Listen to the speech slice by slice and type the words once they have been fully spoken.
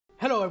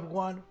Hello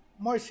everyone,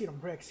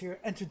 MorcylliumRex here,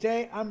 and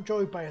today I'm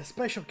joined by a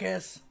special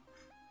guest.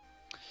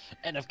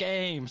 End of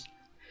games!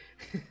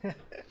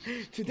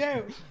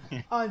 Today,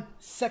 on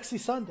Sexy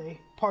Sunday,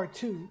 Part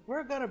 2,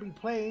 we're gonna be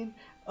playing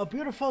a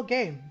beautiful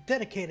game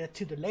dedicated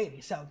to the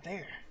ladies out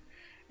there.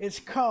 It's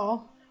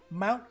called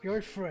Mount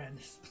Your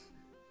Friends.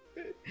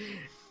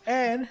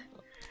 And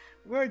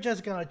we're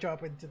just gonna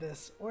jump into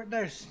this.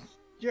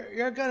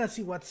 You're gonna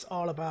see what's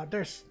all about.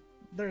 There's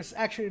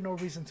actually no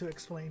reason to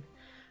explain.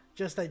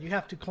 Just that you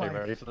have to climb. Are you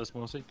ready for this,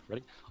 Morcy?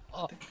 Ready?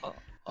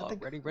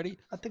 Ready?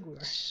 I think we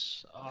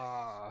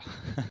are.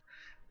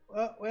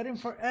 Well, waiting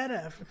for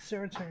NF. It's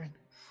your turn.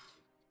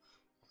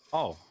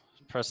 Oh,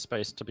 press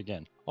space to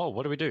begin. Oh,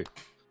 what do we do?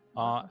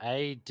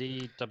 A,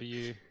 D,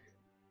 W.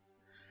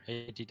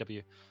 A, D,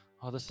 W.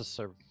 Oh, this is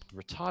so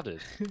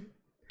retarded.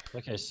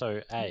 Okay,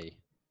 so A.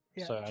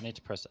 Yeah. So I need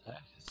to press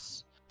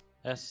S.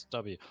 S,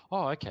 W.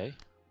 Oh, okay.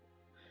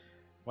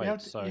 Wait,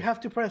 you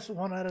have to press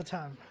one at a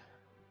time.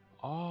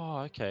 Oh,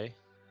 okay.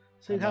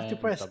 So you have to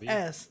press W.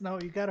 S. No,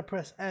 you gotta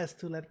press S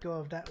to let go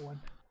of that one.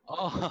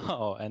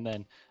 Oh, and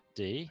then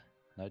D.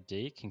 No,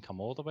 D can come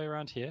all the way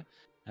around here.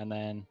 And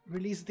then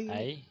release D.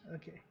 A.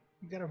 Okay.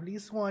 You gotta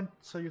release one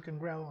so you can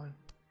grab one.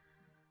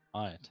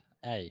 Alright,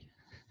 A.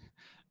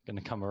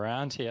 Gonna come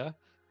around here.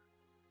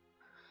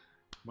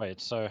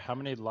 Wait, so how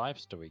many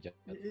lives do we get?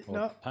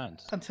 No,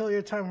 turns? Until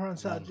your time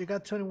runs out. You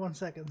got 21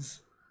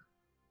 seconds.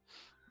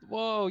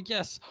 Whoa,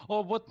 yes!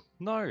 Oh, what?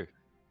 No!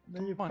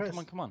 Then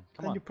Come on.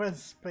 You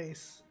press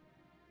space.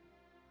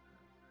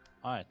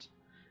 Alright.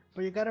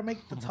 But you gotta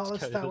make the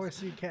tallest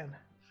towers you can.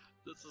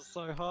 This is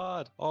so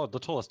hard. Oh, the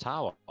tallest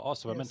tower. Oh,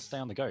 so we're meant to stay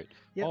on the goat.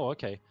 Yep. Oh,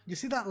 okay. You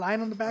see that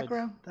line on the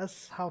background?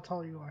 That's how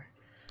tall you are.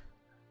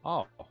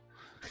 Oh.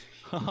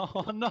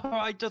 Oh no,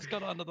 I just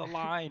got under the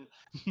line.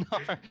 No.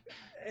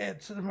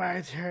 It's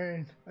my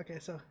turn. Okay,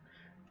 so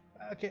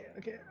okay.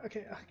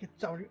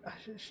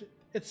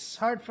 It's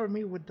hard for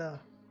me with the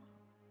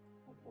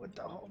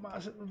whole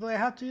mouse. Do I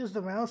have to use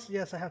the mouse?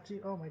 Yes, I have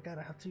to. Oh my god,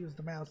 I have to use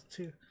the mouse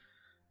too.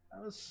 I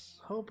was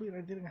hoping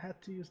I didn't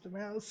have to use the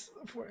mouse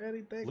for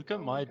anything. Look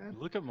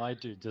at my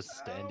dude just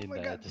standing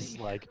there, just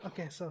like.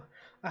 Okay, so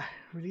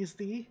release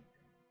D,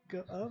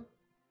 go up,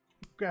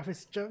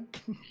 graphics junk,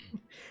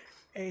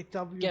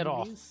 AW Get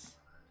release. Off.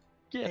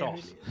 Get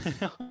off.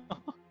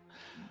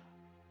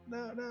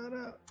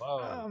 No. Whoa.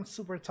 Oh, I'm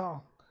super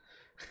tall.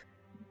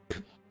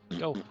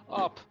 Go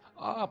up.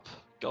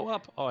 Go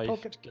up. Oh, you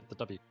Poke should get the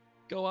W.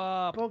 Go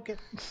up. Poke it.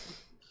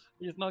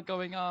 He's not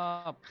going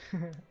up.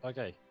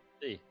 Okay,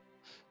 D.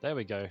 There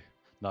we go.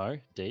 No,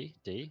 D.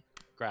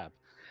 Grab.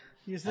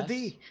 Use the S.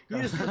 D.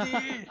 Use the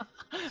D.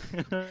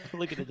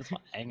 Look at it just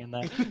hanging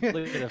there.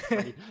 Look at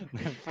the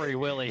free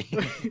willy.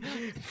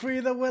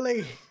 Free the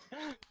willy.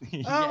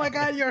 Yeah. Oh my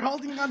god, you're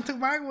holding on to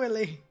my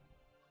willy.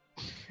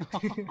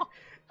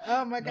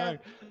 Oh my god.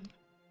 No.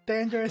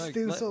 Dangerous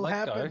things will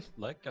happen.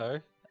 Let go.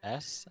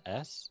 S.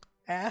 Ass?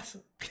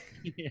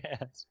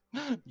 Yes.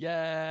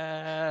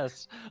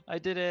 Yes. I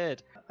did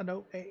it.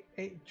 No,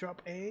 A,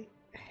 drop A.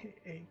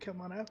 A, come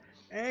on up.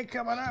 A,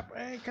 come on up.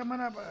 A, come on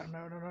up.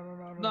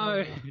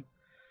 No.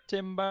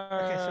 Timber.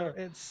 Okay,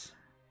 so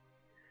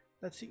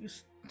let's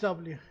use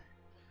W.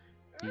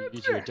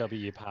 Use your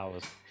W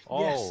powers.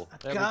 Oh, yes,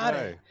 there got we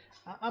go. it.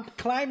 I'm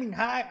climbing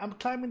high. I'm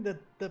climbing the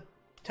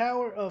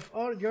tower of.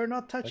 Oh, you're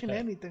not touching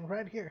anything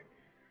right here.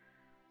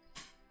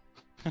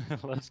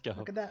 Let's go.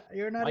 Look at that.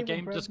 You're not My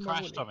even game just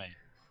crashed on me.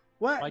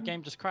 What? My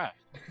game just crashed.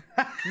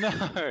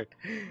 No.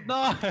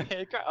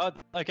 Oh,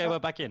 okay, we're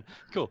back in.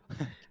 Cool.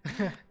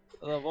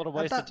 What a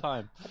waste of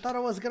time. I thought I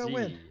was gonna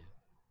win.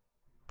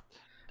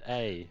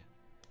 A.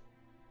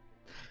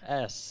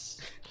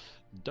 S.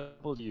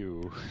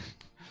 W.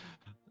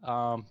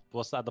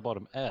 What's that at the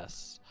bottom?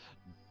 S.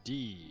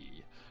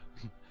 D.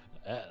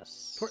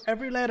 S. For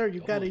every letter,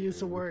 you gotta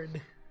use a word.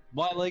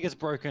 My leg is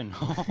broken.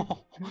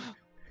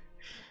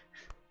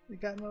 You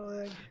got no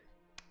leg.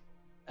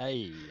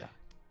 A.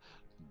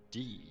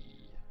 D.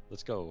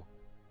 Let's go.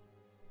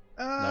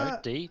 No,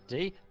 D.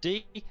 There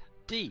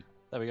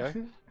we go.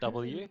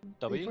 W.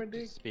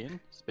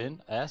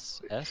 Spin.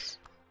 S.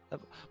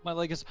 My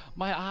leg is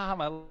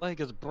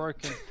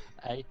broken.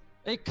 A.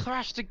 It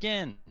crashed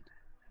again.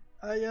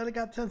 You only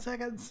got 10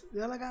 seconds.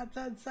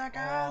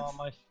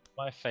 Oh,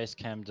 my face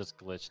cam just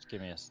glitched.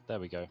 Give me a. There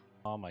we go.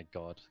 Oh my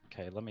god.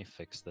 Okay, let me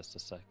fix this a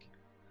sec.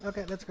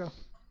 Okay, let's go.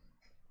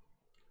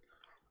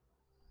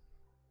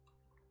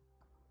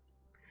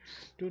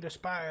 Do the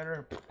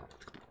spider.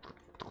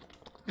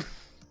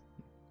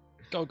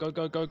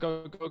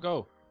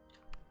 Go.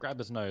 Grab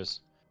his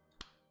nose.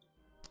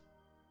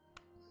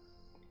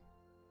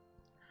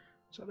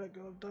 So I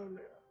go down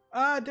there.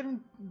 Ah, I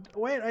didn't.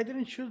 Wait, I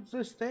didn't choose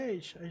this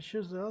stage. I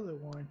chose the other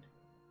one.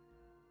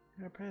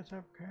 Press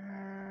up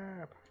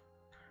cap.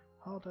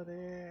 Hold it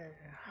there.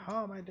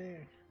 How am I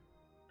there?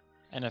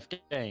 NF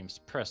Games,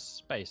 press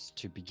space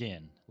to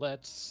begin.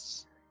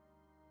 Let's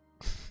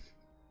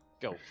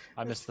go.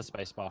 I missed the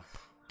space bar.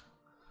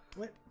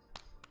 What?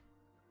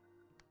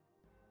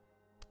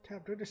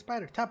 Tap, do the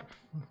spider. Tap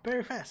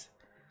very fast.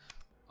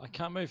 I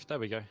can't move. There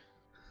we go.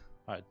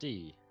 Alright,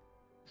 D.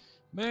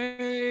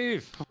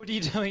 Move! What are you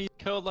doing? You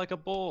curled like a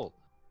ball.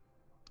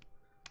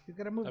 You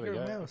gotta move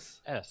your mouse.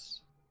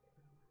 S.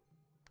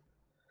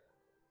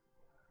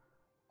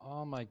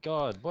 Oh my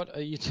god, what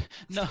are you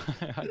No,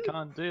 I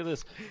can't do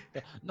this.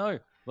 No,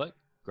 look,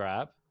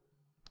 grab.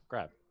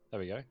 There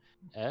we go.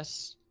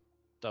 S,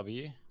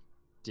 W,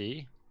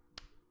 D,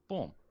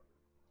 boom.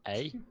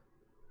 A,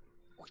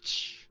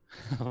 whoosh.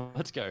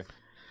 Let's go.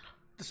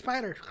 The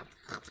spider.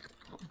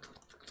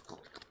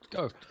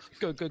 Go,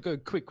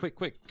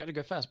 quick. Gotta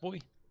go fast, boy.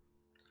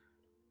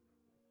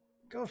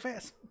 Go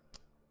fast.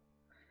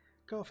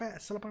 Go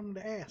fast, slap him in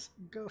the ass.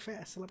 Go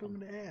fast, slap him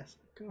in the ass.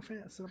 Go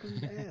fast, slap him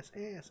in the ass.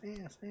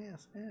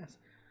 Ass.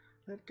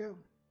 Let go.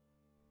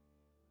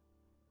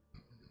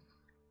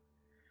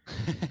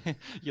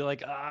 You're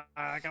like,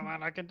 come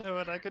on, I can do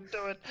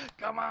it.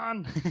 Come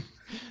on.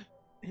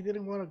 He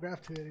didn't want to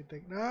grab to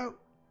anything. No.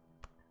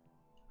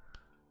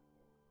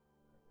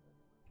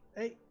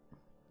 A.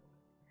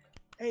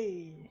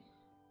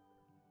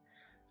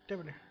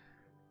 W.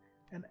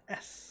 And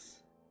S.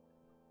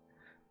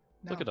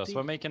 Now Look at us, D.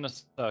 we're making a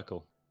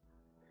circle.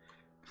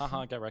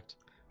 Haha, get wrecked.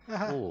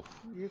 Ooh.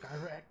 You got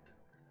wrecked.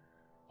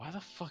 Why the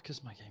fuck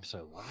is my game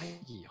so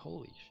laggy?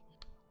 Holy sh...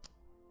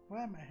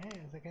 Why are my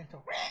hands again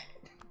so...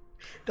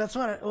 That's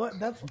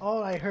that's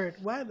all I heard.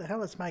 Why the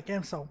hell is my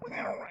game so...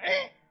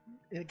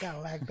 It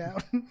got lagged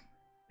out.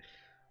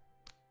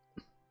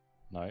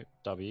 No,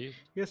 W.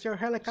 Use your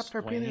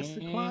helicopter penis to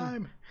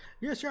climb.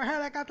 Use your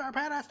helicopter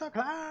penis to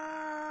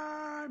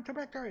climb to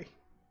victory.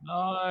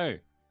 No.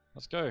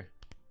 Let's go.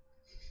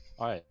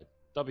 Alright,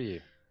 W.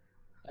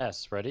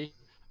 S, ready?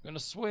 I'm gonna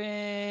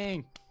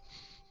swing.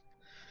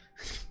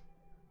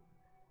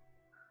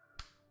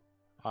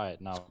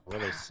 Alright, now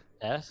release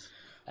S,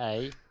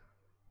 A,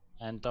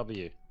 and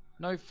W.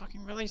 No,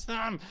 fucking release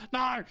them!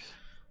 No!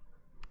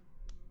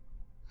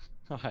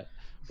 Alright,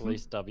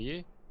 release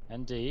W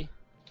and D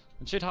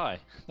and shoot high.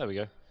 There we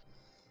go.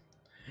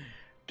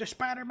 The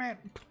Spider-Man.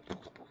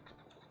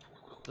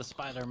 The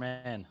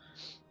Spider-Man.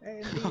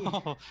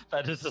 Oh,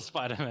 that is the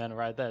Spider-Man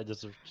right there,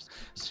 just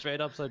straight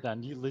upside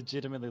down. You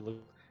legitimately look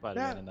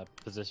Spider-Man in that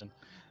position.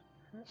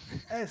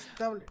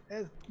 SW.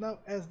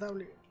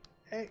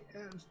 A.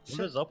 What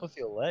is up with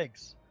your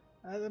legs?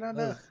 I don't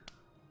know.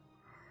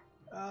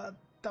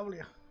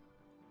 W.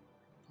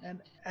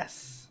 And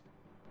S.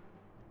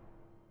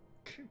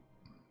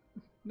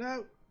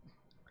 No.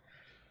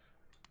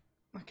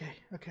 Okay.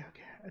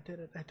 I did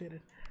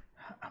it.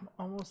 I'm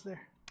almost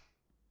there.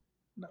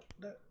 No,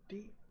 the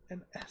D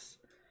and S.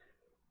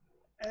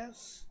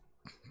 S.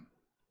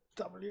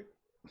 W.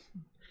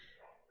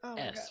 Oh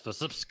S God. for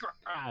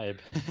subscribe.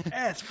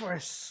 S for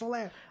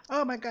slam.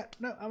 Oh my God.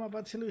 No, I'm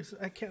about to lose.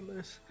 I can't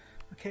lose.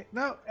 Okay.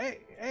 No.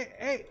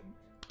 Hey.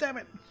 Damn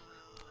it.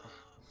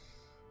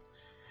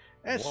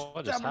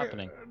 What is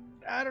happening?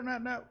 I do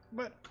not know,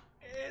 but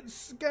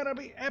it's gonna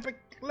be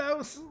epic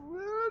close.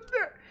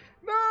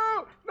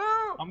 No.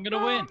 I'm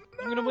gonna win.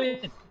 No. I'm gonna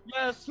win.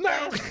 Yes.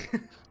 No.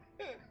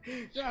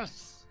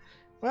 Yes.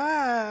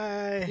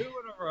 Why? 2 in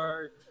a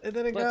row. It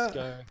didn't Let's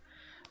go. go.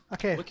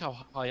 Okay. Look how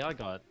high I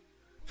got.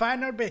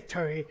 Final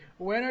victory.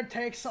 Winner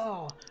takes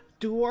all.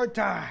 Do or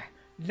die.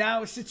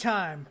 Now is the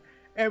time.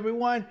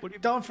 Everyone,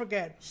 don't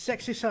forget,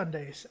 Sexy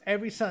Sundays.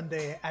 Every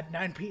Sunday at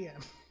 9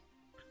 p.m.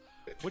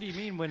 What do you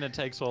mean winner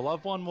takes all?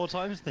 I've won more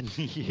times than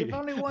you. You've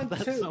only won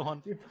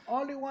 2. You've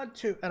only won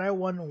 2, and I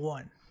won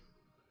 1.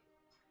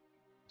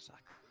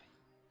 Exactly.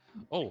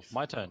 Oh,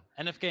 my turn.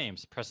 NF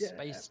Games. Press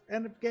space.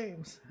 End of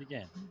games.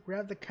 Begin.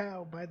 Grab the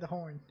cow by the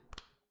horn.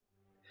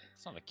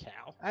 It's not a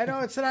cow. I know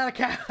it's not a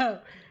cow,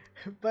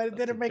 but it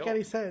didn't make goat.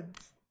 any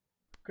sense.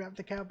 Grab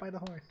the cow by the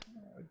horn.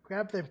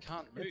 Grab the. I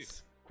can't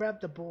move. Grab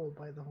the bull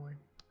by the horn.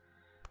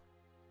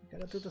 You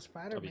gotta do the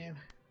Spider-Man.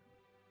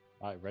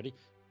 Alright, ready?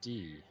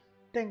 D.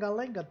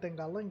 Ding-a-linga.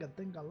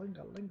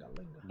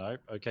 Nope.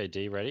 Okay,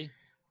 D, ready?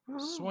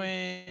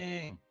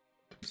 Swing.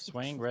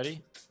 Swing,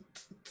 ready?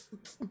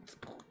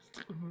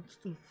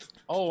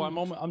 Oh,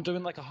 I'm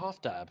doing like a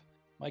half dab.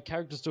 My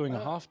character's doing a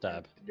half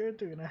dab. You're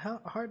doing a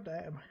hard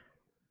dab.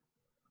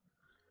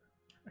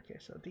 Okay,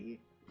 so D.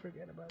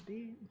 Forget about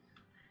D.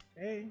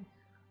 A.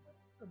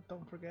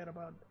 Don't forget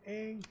about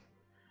A.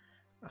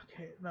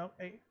 Okay, no,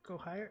 A. Go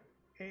higher.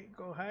 A.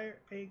 Go higher.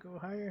 A. Go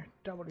higher.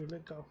 W.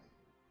 Let go.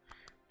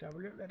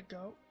 W. Let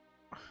go.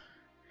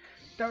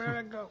 W.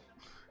 Let go.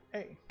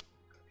 A.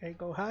 A.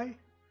 Go high.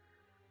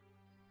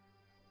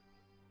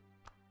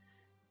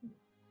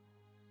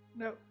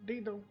 No,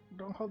 D.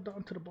 Don't hold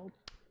on to the ball.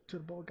 To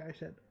the ball guy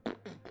said.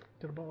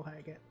 To the ball high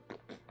again.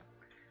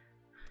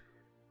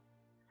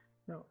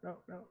 No.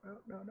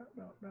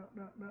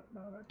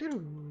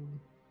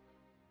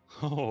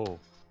 Oh.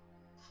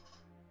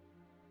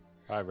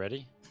 Alright,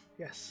 ready?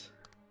 Yes.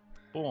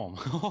 Boom.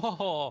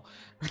 Oh,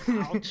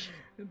 ouch.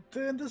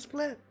 Doing the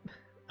split.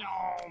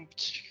 Oh.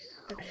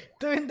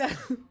 Doing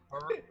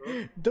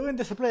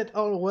the split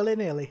all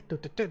willy-nilly.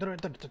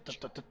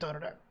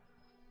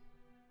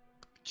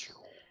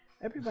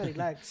 Everybody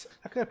likes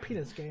a good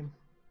penis game.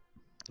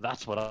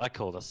 That's what I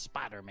call the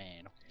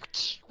Spider-Man.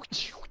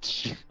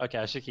 Okay,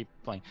 I should keep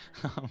playing.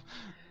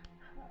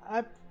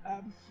 I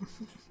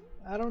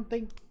I don't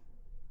think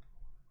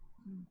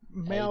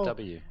male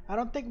AW. I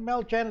don't think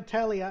male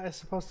genitalia is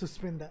supposed to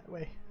spin that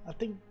way. I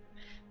think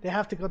they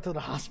have to go to the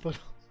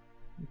hospital.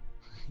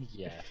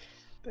 Yeah.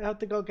 They have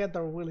to go get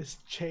their willies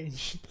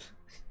changed.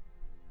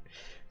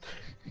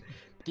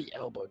 The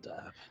elbow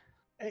dab.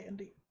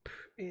 A&D.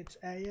 It's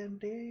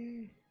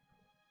A&D.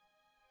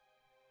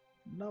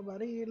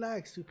 Nobody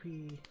likes to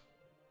pee.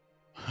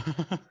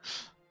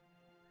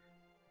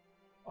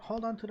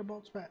 Hold on to the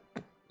bald spot.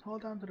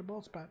 Hold on to the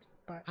bald spot.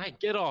 Hey,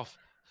 get off!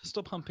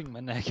 Stop humping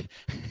my neck.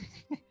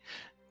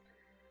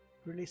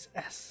 Release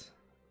S.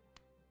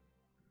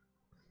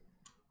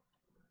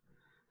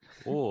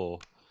 Oh,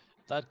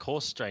 that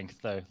core strength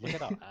though. Look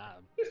at our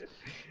abs.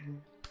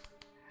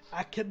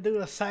 I can do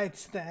a side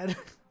stand.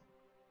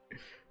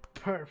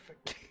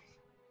 Perfect.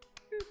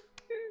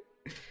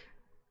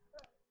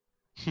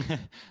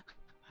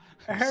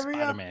 Hurry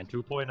up. Spider-Man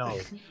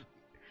 2.0.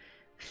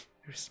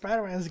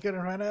 Spider-Man's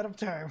gonna run out of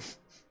time.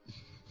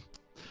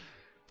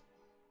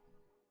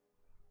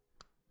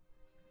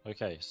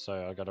 Okay,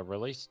 so I gotta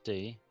release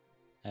D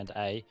and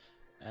A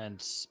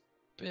and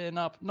spin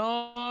up.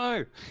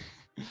 No!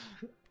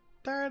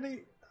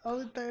 30.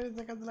 Only 30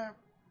 seconds left.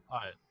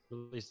 Alright,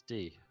 release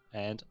D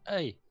and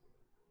A.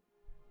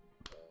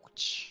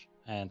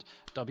 And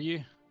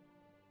W,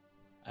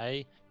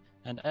 A,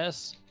 and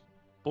S.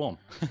 Boom.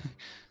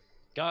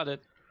 Got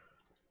it.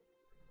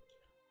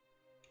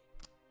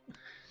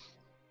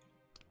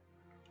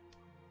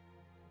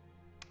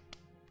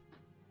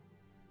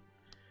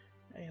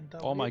 And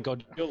Oh my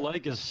god, your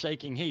leg is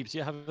shaking heaps.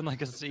 You're having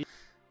like a seizure.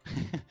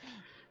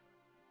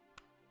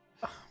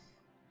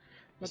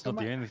 It's not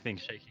the only thing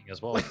shaking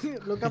as well.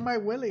 Look at my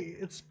willy.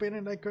 It's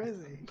spinning like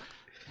crazy.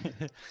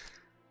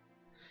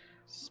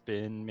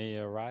 Spin me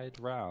right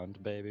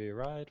round, baby,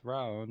 right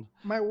round.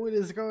 My willy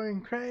is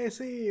going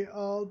crazy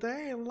all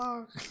day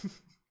long.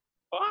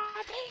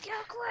 I think you're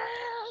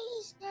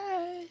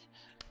crazy.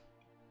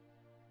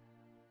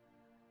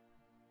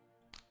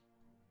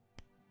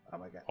 Oh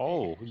my god.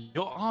 Oh,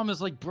 your arm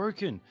is like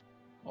broken.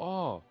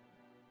 Oh,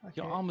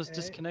 Okay, your arm is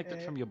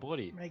disconnected from your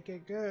body. Make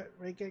it good.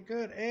 Make it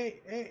good.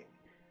 Hey, hey.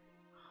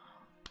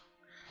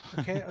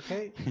 Okay,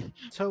 okay.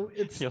 So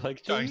it's You're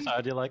like trying so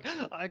hard. You're like,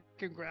 I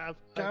can grab.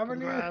 I can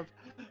grab.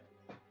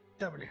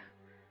 W.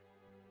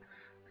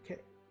 Okay,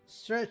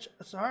 stretch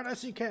as hard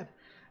as you can.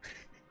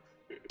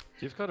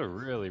 You've got a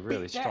really,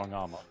 really strong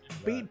arm.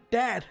 Beat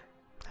Dad.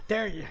 I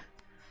dare you.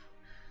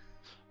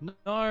 No,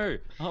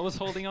 I was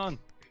holding on.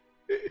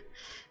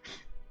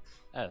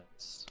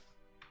 S.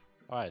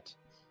 Alright.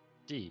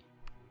 D.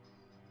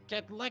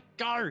 Let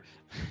go!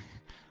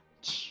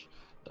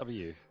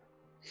 W.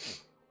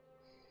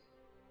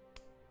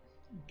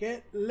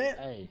 Get lit.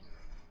 A.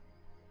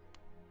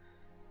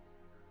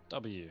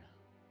 W.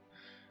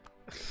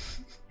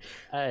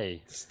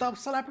 A. Stop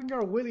slapping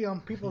your willy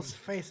on people's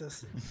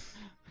faces.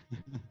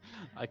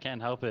 I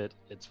can't help it.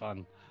 It's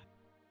fun.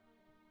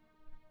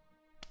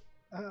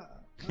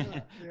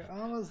 You're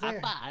almost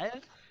there. High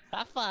five.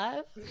 High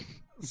five.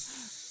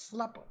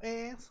 Slap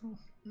ass.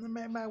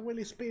 Make my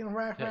willy spin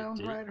right Okay, round,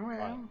 D. right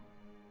round.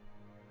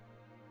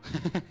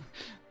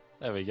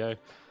 There we go.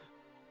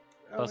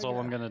 Oh That's my all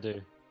I'm God. gonna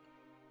do.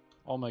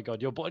 Oh my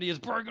god, your body is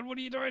broken. What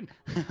are you doing?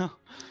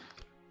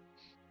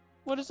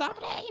 What is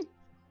happening?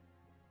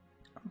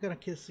 I'm gonna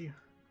kiss you.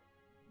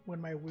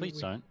 When my willy. Please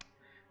don't.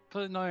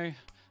 But no,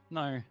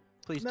 no,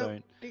 please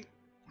don't. D.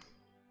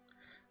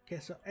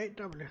 Okay, so A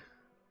W.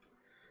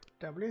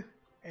 W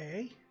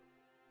A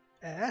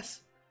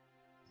S.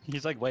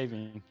 He's like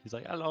waving. He's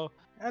like, hello.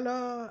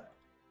 Hello.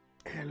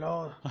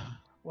 Hello.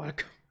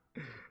 Welcome.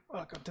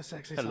 Welcome to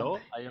Sexy Hello,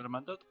 Sunday. I am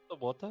under the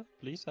water.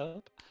 Please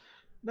help.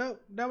 No,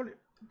 W.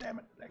 Damn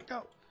it, let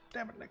go.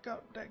 Damn it, let go.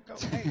 Let go.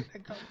 Hey,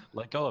 let go.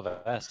 Let go of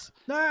S.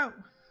 No!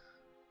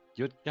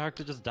 Your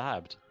character just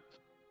dabbed.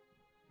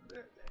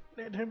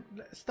 Let him.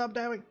 Stop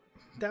dabbing.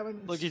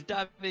 Dabbing. Look, he's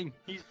dabbing.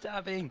 He's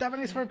dabbing. Dabbing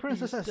is for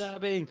princesses. He's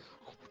dabbing.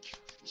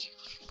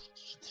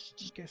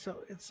 Okay, so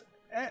it's.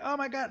 Oh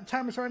my god,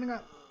 time is running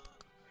out.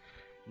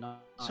 9,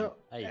 So,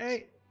 8,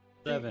 8,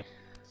 7,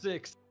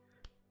 6,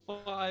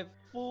 5,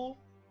 4,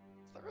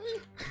 3,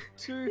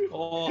 2.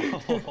 Oh,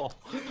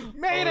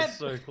 Made that it! was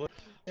so close.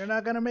 You're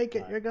not gonna make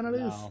it. You're gonna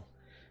lose.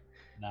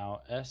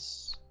 Now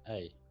S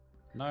A.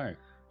 No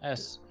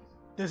S.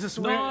 This is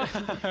No.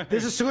 where.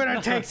 This is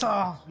winner takes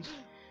all.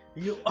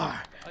 You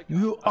are.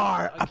 You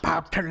are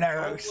about to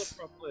lose.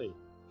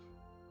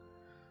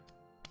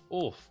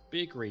 Oof!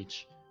 Big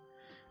reach.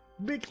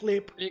 Big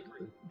leap. Big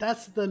reach.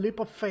 That's the leap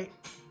of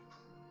faith.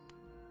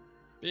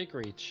 Big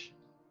reach.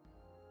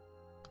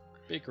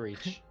 Big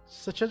reach.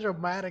 Such a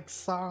dramatic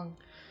song.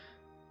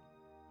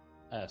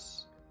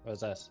 S.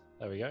 Where's S?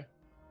 There we go.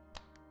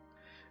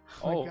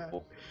 Oh my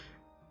god.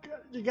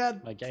 You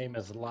got My game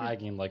is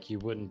lagging like you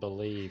wouldn't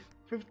believe.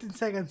 15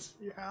 seconds.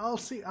 Yeah, I'll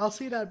see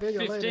that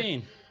video later.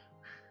 15.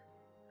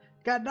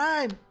 Got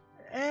 9,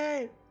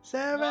 8,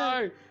 7,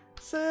 No.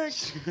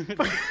 6,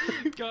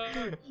 Go!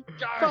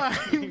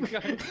 5. Go!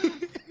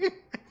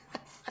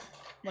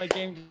 My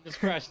game just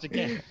crashed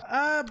again.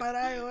 But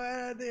I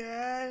won at the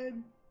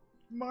end.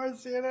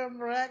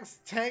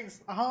 MorcylliumRex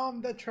takes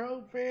home the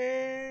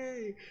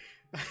trophy.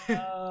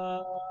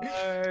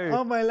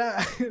 Oh my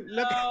god!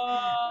 Look!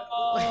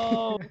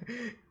 No!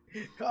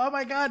 Oh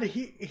my god!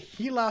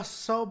 He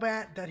lost so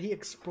bad that he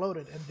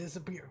exploded and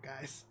disappeared,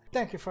 guys.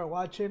 Thank you for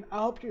watching. I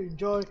hope you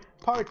enjoy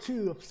part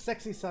 2 of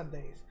Sexy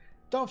Sundays.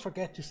 Don't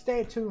forget to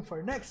stay tuned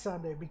for next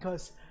Sunday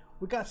because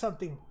we got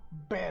something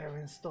better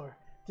in store.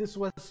 This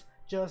was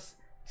just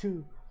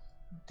to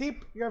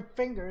dip your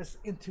fingers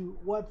into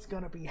what's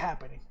gonna be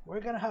happening. We're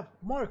gonna have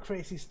more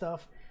crazy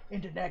stuff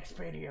in the next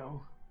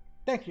video.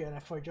 Thank you, Anna,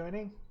 for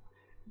joining.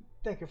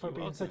 Thank you for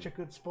being such a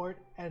good sport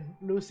and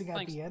losing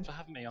at the end.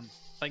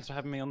 Thanks for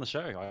having me on the show.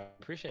 I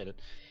appreciate it.